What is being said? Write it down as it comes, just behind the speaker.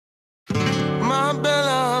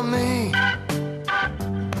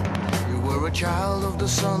child of the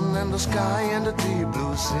sun and the sky and the deep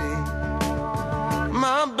blue sea.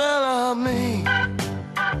 Ma belle amie,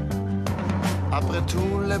 après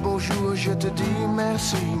tous les beaux jours, je te dis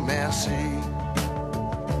merci, merci.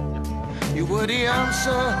 You were the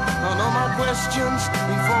answer on all my questions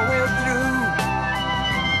before we're through.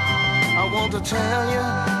 I want to tell you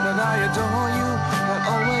that I adore you and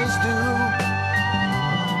always do.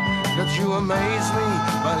 That you amaze me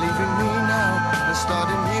by leaving me now and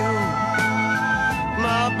starting new.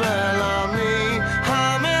 My belle amie,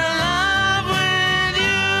 I'm in love with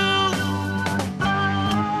you.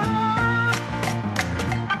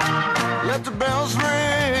 Let the bells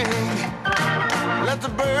ring, let the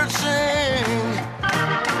birds sing.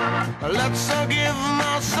 Let's give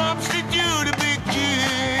my substitute a big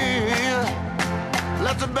cheer.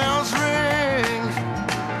 Let the bells ring,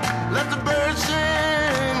 let the birds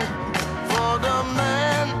sing. For the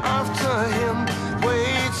man after him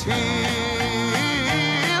waits here.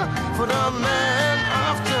 For the man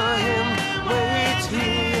after him waits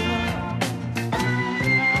here.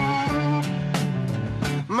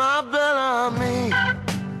 My belle amie,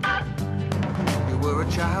 you were a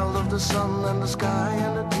child of the sun and the sky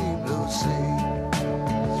and the deep blue sea.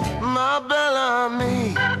 My belle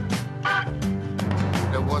amie,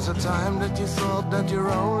 there was a time that you thought that your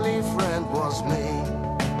only friend was me.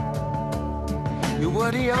 You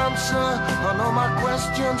were the answer on all my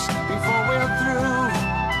questions before we're through.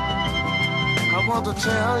 I want to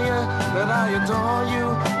tell you that I adore you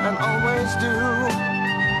and always do.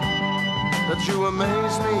 That you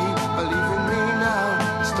amaze me, believing me now,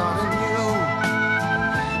 starting new.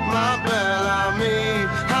 My belle amie,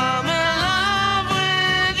 I'm in love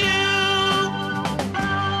with you.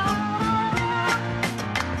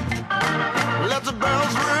 Let the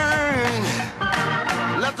bells ring,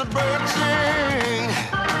 let the birds sing.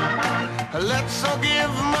 Let's all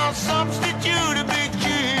give my substitute a big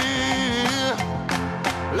cheer.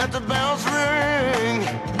 Let the bells ring,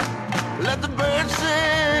 let the birds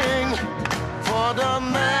sing. For the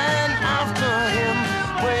man after him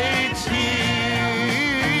waits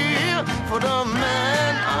here. For the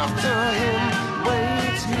man after him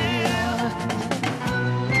waits here.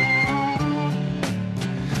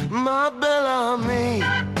 My belle amie,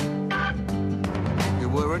 you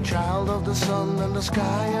were a child of the sun and the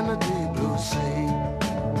sky and the deep blue sea.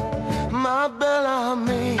 Ma belle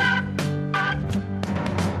amie,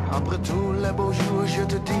 après tous les beaux jours, je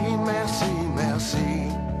te dis merci, merci.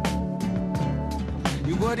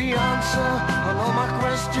 You were the answer on all my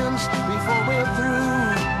questions before we're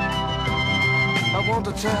through. I want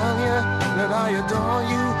to tell you that I adore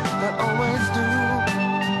you and always do.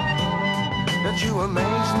 That you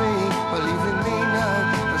amaze me, believe in me now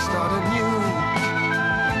and start anew.